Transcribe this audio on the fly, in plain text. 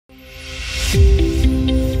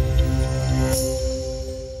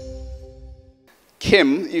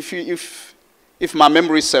Kim, if my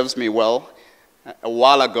memory serves me well, a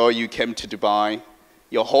while ago you came to Dubai.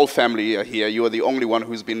 Your whole family are here. You are the only one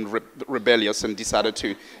who's been rebellious and decided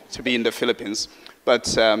to be in the Philippines.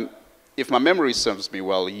 But if my memory serves me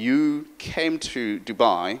well, you came to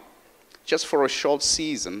Dubai just for a short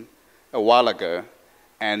season a while ago,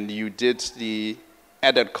 and you did the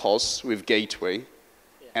added course with Gateway,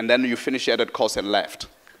 and then you finished the added course and left.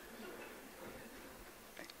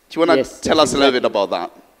 Do you want to tell us a little bit about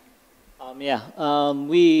that?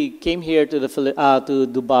 We came here to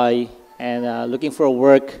Dubai and looking for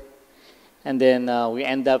work, and then we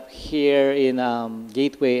end up here in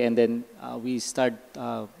Gateway, and then we start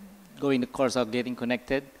going the course of getting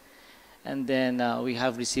connected, and then we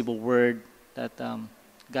have received a word that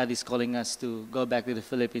God is calling us to go back to the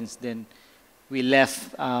Philippines. Then we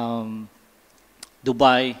left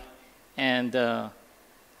Dubai, and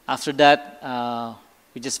after that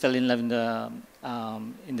we just fell in love in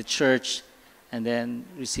the church, and then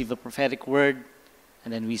received a prophetic word,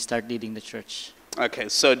 and then we start leading the church. Okay,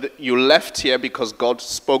 so you left here because God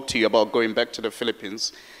spoke to you about going back to the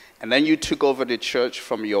Philippines, and then you took over the church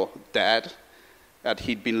from your dad that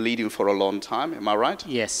he'd been leading for a long time. Am I right?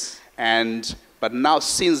 Yes. But now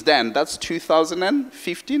since then, that's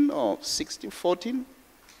 2015 or 16, 14?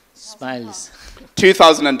 Smiles.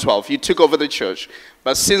 2012, you took over the church.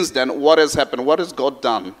 But since then, what has happened? What has God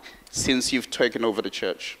done since you've taken over the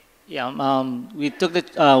church? We took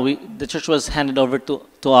the church was handed over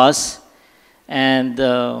to us, and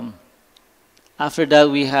after that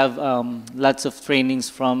we have lots of trainings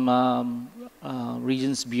from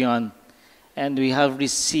regions beyond, and we have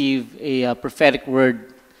received a prophetic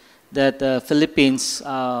word that the Philippines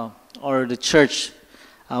or the church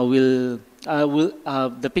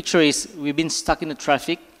the picture is we've been stuck in the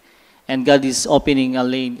traffic, and God is opening a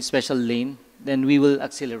lane, a special lane. Then we will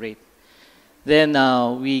accelerate. Then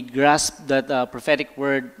we grasp that prophetic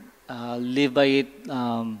word, live by it,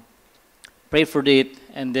 pray for it,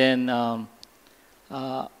 and then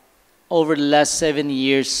over the last 7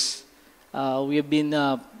 years, we have been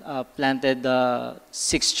planted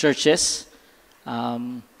 6 churches.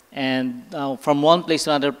 And from one place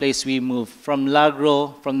to another place we move. From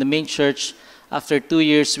Lagro, from the main church, after 2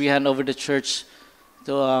 years we hand over the church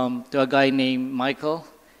to a guy named Michael.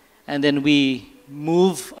 And then we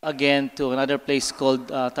move again to another place called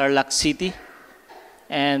Tarlac City.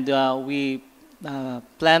 And we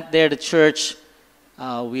plant there the church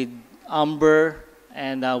with Amber,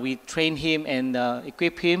 and we train him and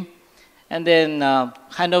equip him. And then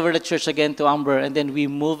hand over the church again to Amber, and then we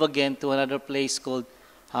move again to another place called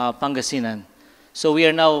Pangasinan. So we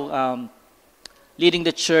are now leading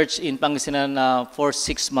the church in Pangasinan for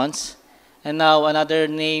 6 months. And now a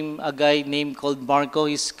guy named called Marco,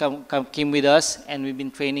 came with us, and we've been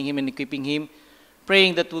training him and equipping him,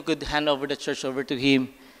 praying that we could hand over the church over to him,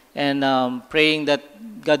 and praying that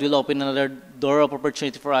God will open another door of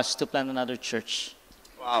opportunity for us to plant another church.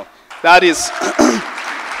 Wow, that is...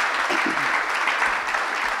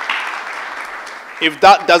 If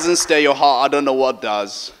that doesn't stir your heart, I don't know what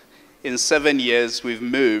does. In 7 years, we've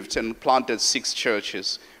moved and planted 6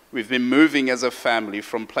 churches. We've been moving as a family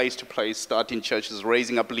from place to place, starting churches,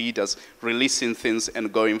 raising up leaders, releasing things,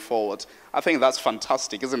 and going forward. I think that's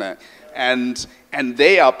fantastic, isn't it? And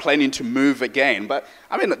they are planning to move again. But,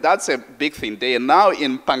 I mean, that's a big thing. They are now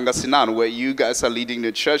in Pangasinan, where you guys are leading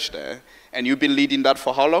the church there. And you've been leading that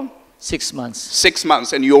for how long? 6 months. 6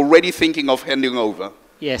 months, and you're already thinking of handing over.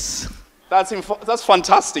 Yes. That's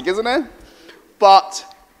fantastic, isn't it? But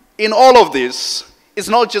in all of this, it's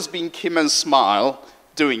not just been Kim and Smile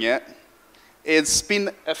doing it. It's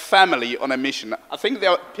been a family on a mission. I think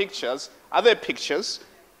there are pictures. Are there pictures?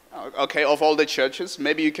 Okay, of all the churches.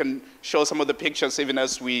 Maybe you can show some of the pictures even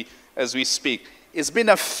as we speak. It's been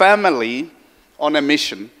a family on a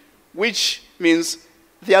mission, which means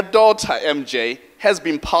their daughter, MJ, has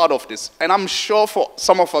been part of this. And I'm sure for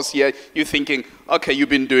some of us here, you're thinking, okay, you've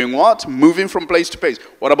been doing what? Moving from place to place.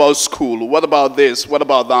 What about school? What about this? What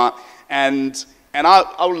about that? And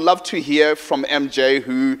I would love to hear from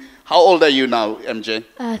MJ, how old are you now, MJ?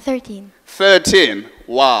 13. 13,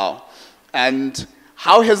 wow. And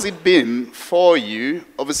how has it been for you,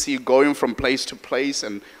 obviously going from place to place,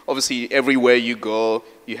 and obviously everywhere you go,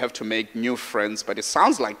 you have to make new friends, but it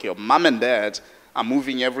sounds like your mom and dad are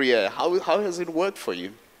moving every year. How has it worked for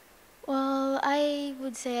you? Well, I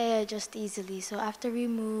would say I adjust easily. So after we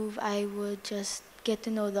move, I would just get to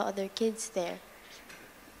know the other kids there.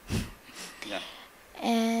 Yeah.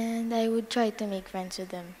 And I would try to make friends with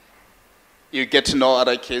them. You get to know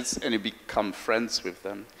other kids and you become friends with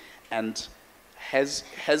them. And has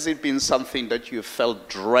it been something that you felt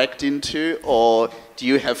dragged into, or do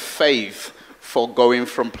you have faith for going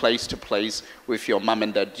from place to place with your mom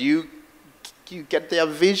and dad? Do you get their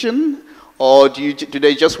vision, or do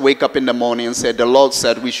they just wake up in the morning and say, the Lord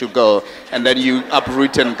said we should go, and then you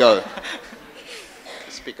uproot and go?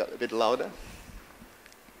 Speak a bit louder.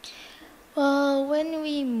 Well, when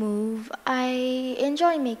we move, I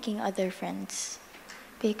enjoy making other friends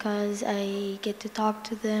because I get to talk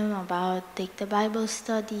to them about take the Bible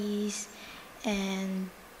studies and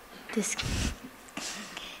this.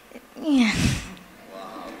 Yeah.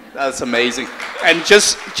 That's amazing. And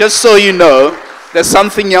just so you know, there's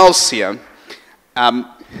something else here. I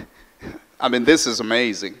mean, this is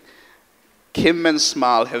amazing. Kim and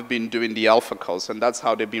Smile have been doing the Alpha course, and that's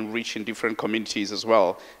how they've been reaching different communities as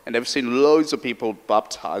well. And they've seen loads of people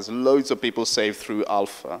baptized, loads of people saved through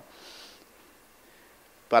Alpha.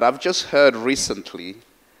 But I've just heard recently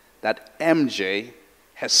that MJ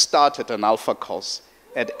has started an Alpha course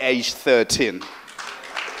at age 13.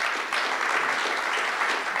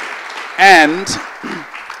 And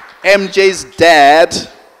MJ's dad,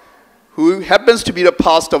 who happens to be the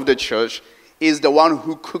pastor of the church, is the one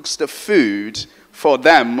who cooks the food for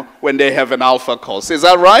them when they have an Alpha course. Is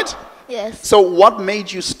that right? Yes. So what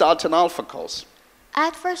made you start an Alpha course?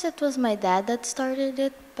 At first, it was my dad that started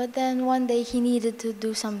it, but then one day he needed to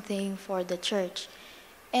do something for the church.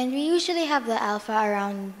 And we usually have the Alpha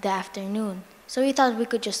around the afternoon, so we thought we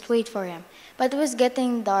could just wait for him. But it was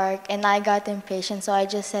getting dark, and I got impatient, so I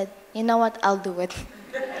just said, you know what, I'll do it.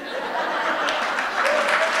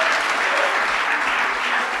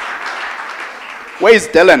 Where is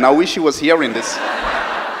Dylan? I wish he was hearing this.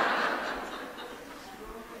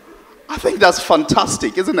 I think that's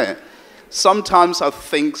fantastic, isn't it? Sometimes I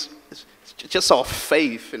think it's just our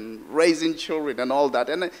faith in raising children and all that.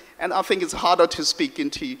 And I think it's harder to speak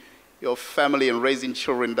into your family and raising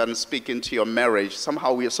children than speak into your marriage.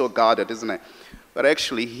 Somehow we are so guarded, isn't it? But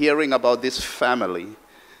actually hearing about this family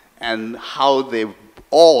and how they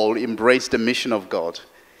all embrace the mission of God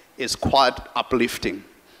is quite uplifting.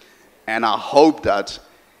 And I hope that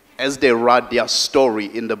as they write their story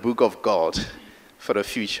in the book of God for the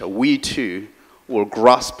future, we too will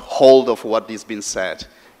grasp hold of what has been said.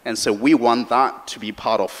 And so we want that to be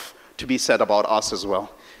to be said about us as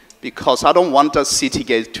well. Because I don't want us City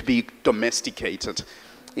Gate to be domesticated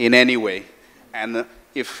in any way. And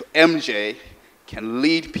if MJ can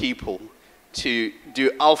lead people to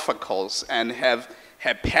do Alpha calls and have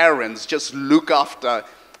her parents just look after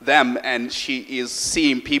them, and she is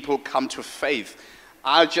seeing people come to faith,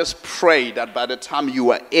 I just pray that by the time you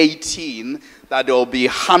are 18, that there will be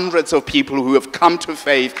hundreds of people who have come to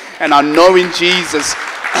faith and are knowing Jesus.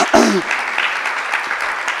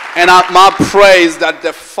 And my prayer is that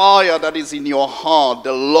the fire that is in your heart,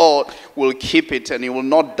 the Lord will keep it, and it will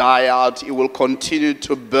not die out. It will continue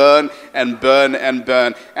to burn and burn and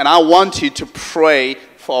burn. And I want you to pray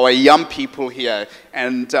for our young people here,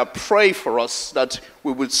 and pray for us that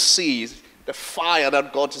we would see the fire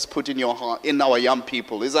that God has put in your heart, in our young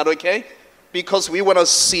people. Is that okay? Because we want to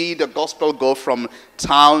see the gospel go from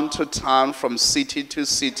town to town, from city to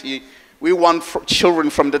city. We want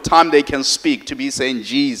children from the time they can speak to be saying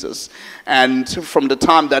Jesus, and from the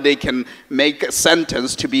time that they can make a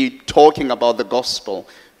sentence to be talking about the gospel,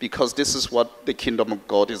 because this is what the kingdom of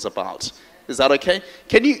God is about. Is that okay?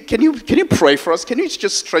 Can you pray for us? Can you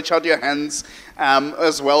just stretch out your hands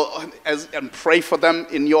as well and pray for them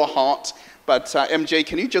in your heart? But MJ,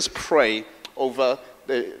 can you just pray over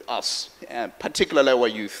us, particularly our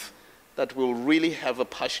youth, that will really have a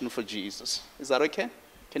passion for Jesus? Is that okay?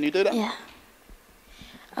 Can you do that? Yeah.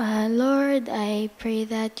 Lord, I pray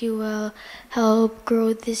that you will help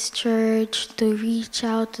grow this church to reach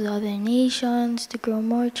out to other nations, to grow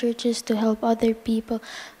more churches, to help other people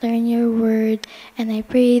learn your word. And I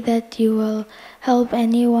pray that you will help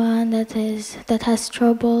anyone that has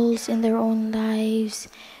troubles in their own lives,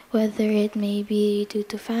 whether it may be due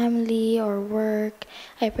to family or work.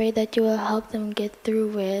 I pray that you will help them get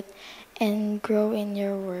through it and grow in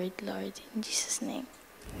your word, Lord. In Jesus' name.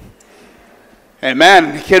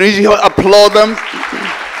 Amen. Can we applaud them?